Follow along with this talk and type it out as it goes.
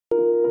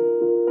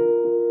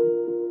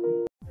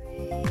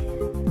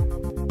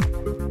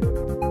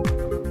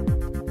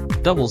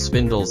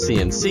Double-spindle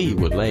CNC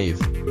wood lathe.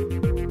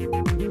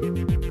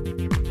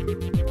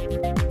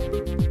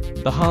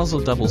 The HARSLE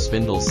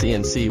double-spindle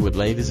CNC wood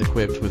lathe is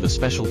equipped with a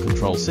special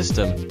control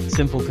system,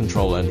 simple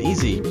control and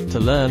easy to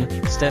learn,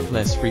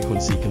 step-less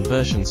frequency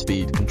conversion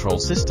speed control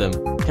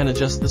system, can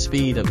adjust the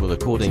speed at will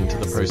according to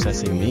the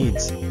processing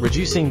needs,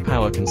 reducing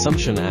power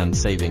consumption and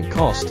saving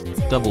cost,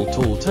 double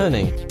tool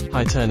turning,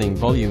 high turning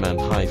volume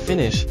and high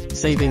finish,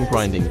 saving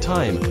grinding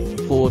time,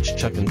 forged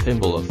chuck and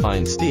thimble of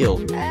fine steel,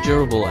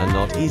 durable and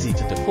not easy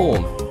to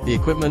deform. The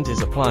equipment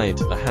is applied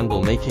to the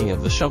handle making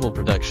of the shovel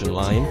production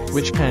line,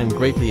 which can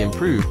greatly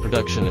improve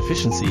production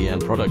efficiency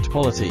and product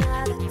quality.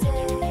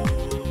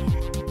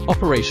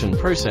 Operation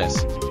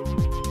process.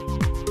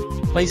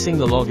 Placing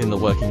the log in the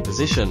working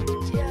position.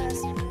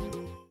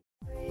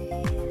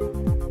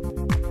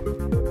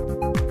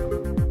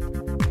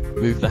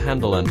 Move the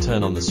handle and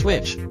turn on the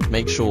switch.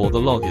 Make sure the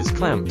log is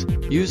clamped.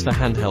 Use the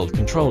handheld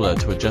controller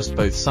to adjust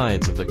both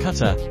sides of the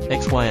cutter,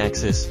 XY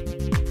axis.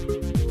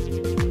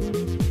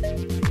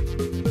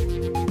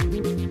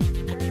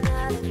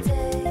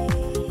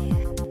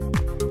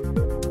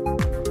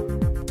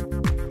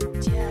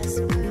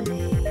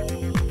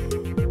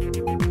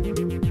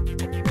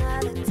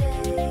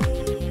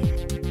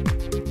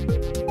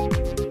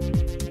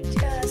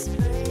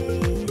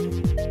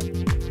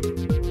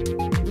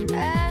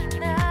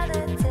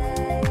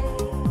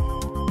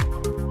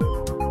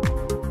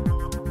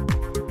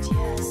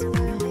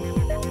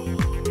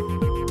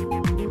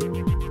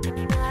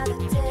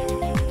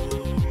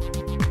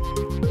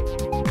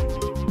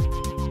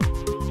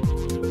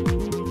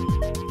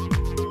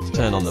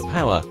 Turn on the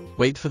power,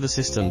 wait for the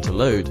system to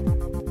load.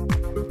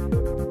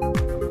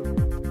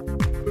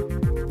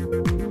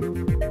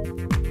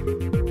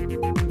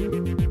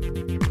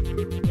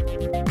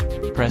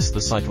 Press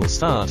the cycle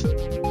start.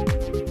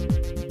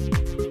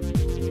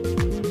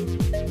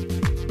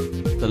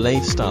 The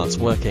lathe starts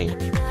working.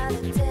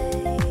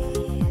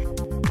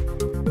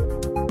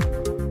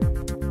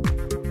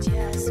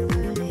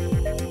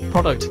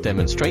 Product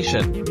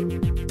demonstration.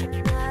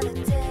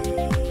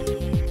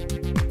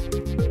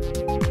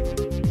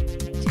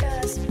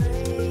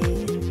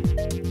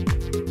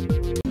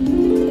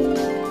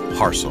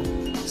 HARSLE.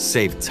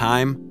 Save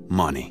time,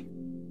 money.